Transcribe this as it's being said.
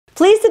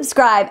Please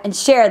subscribe and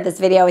share this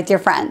video with your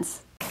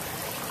friends.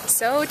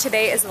 So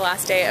today is the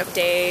last day of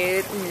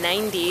day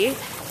 90,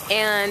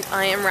 and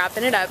I am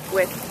wrapping it up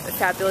with the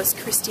fabulous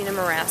Christina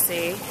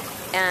Marassi.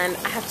 And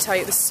I have to tell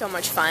you, this is so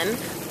much fun.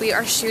 We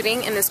are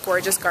shooting in this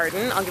gorgeous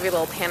garden. I'll give you a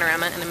little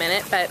panorama in a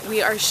minute, but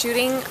we are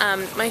shooting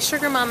my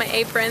Sugar Mama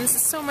aprons.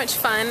 It's so much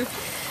fun.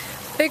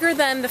 Bigger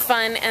than the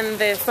fun and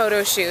the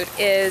photo shoot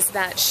is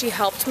that she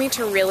helped me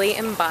to really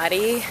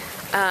embody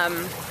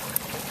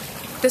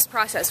this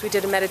process. We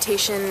did a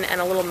meditation and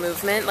a little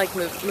movement, like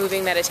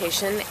moving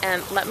meditation,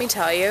 and let me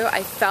tell you,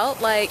 I felt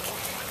like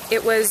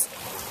it was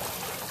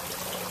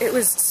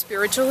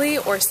spiritually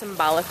or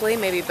symbolically,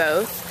 maybe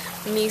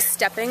both, me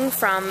stepping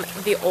from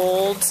the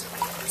old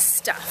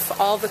stuff,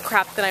 all the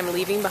crap that I'm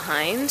leaving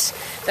behind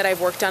that I've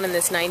worked on in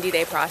this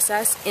 90-day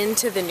process,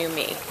 into the new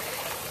me.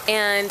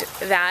 And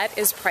that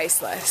is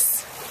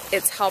priceless.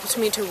 It's helped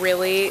me to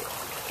really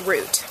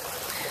root.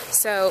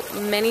 So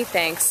many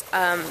thanks.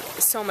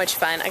 So much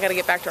fun. I gotta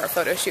get back to our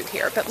photo shoot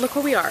here, but look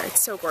where we are.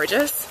 It's so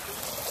gorgeous.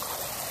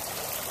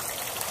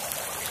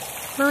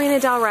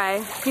 Marina del Rey.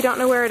 If you don't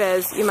know where it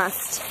is, you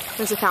must.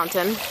 There's a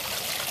fountain.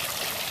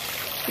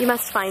 You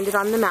must find it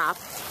on the map.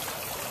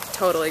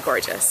 Totally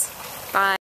gorgeous. Bye.